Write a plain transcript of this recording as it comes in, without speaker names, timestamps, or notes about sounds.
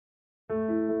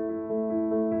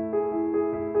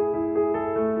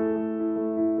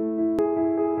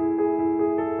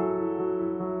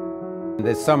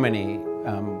There's so many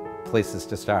places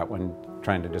to start when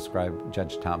trying to describe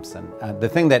Judge Thompson. The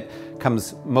thing that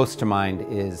comes most to mind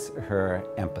is her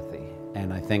empathy.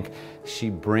 And I think she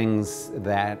brings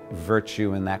that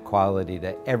virtue and that quality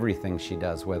to everything she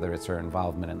does, whether it's her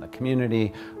involvement in the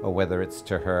community or whether it's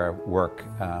to her work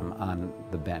on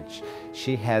the bench.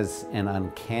 She has an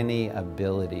uncanny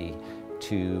ability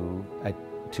to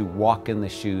walk in the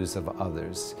shoes of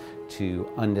others,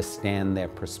 to understand their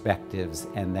perspectives,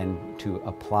 and then to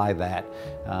apply that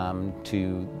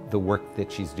to the work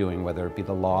that she's doing, whether it be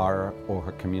the law or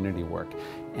her community work.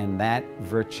 And that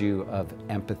virtue of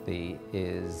empathy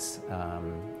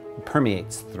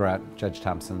permeates throughout Judge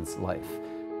Thompson's life.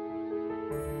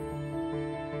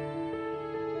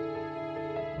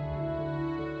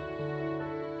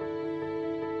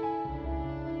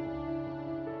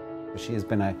 She has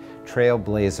been a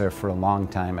trailblazer for a long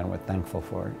time, and we're thankful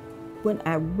for it. When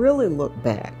I really look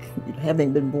back,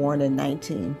 having been born in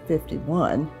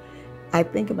 1951, I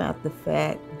think about the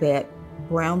fact that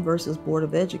Brown versus Board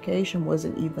of Education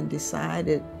wasn't even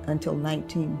decided until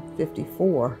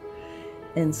 1954.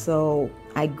 And so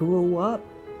I grew up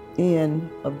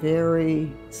in a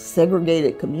very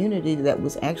segregated community that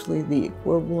was actually the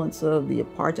equivalence of the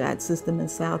apartheid system in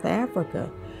South Africa.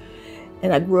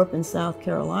 And I grew up in South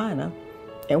Carolina,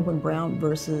 and when Brown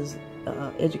versus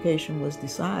Education was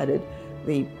decided,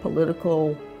 the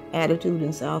political attitude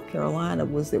in South Carolina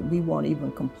was that we won't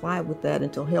even comply with that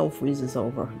until hell freezes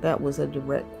over. That was a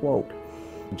direct quote.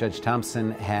 Judge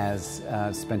Thompson has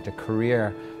spent a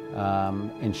career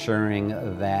ensuring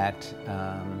that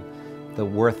the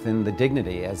worth and the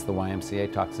dignity, as the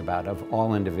YMCA talks about, of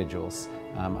all individuals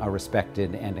are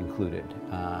respected and included.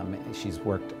 She's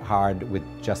worked hard with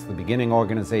Just the Beginning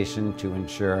organization to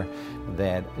ensure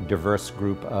that a diverse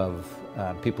group of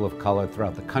people of color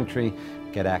throughout the country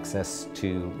get access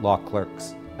to law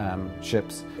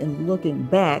clerkships. And looking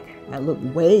back, I look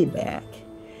way back,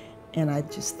 and I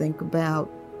just think about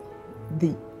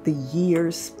the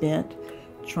years spent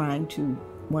trying to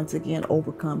once again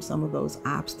overcome some of those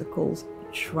obstacles,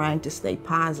 trying to stay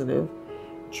positive,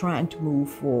 trying to move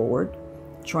forward,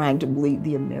 trying to believe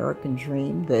the American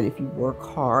dream that if you work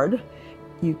hard,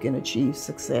 you can achieve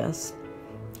success.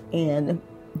 And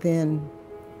then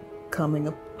coming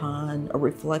upon a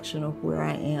reflection of where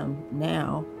I am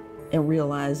now and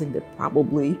realizing that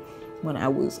probably when I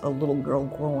was a little girl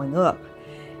growing up,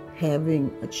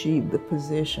 having achieved the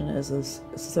position as a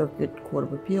Circuit Court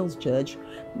of Appeals judge,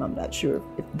 I'm not sure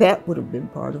if that would have been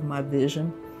part of my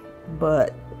vision,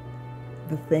 but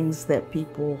the things that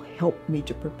people helped me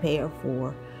to prepare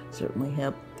for certainly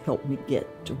have helped me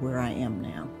get to where I am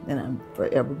now. And I'm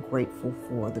forever grateful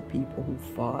for the people who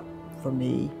fought for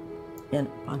me and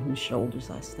on whose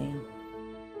shoulders I stand.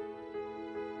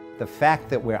 The fact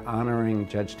that we're honoring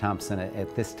Judge Thompson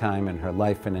at this time in her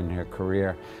life and in her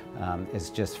career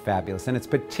is just fabulous. And it's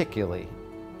particularly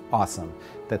awesome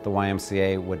that the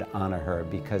YMCA would honor her,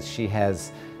 because she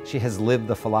has lived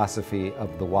the philosophy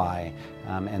of the Y,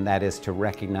 and that is to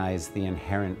recognize the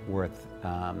inherent worth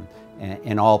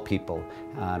in all people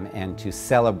and to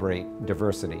celebrate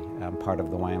diversity, part of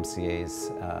the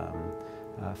YMCA's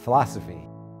philosophy.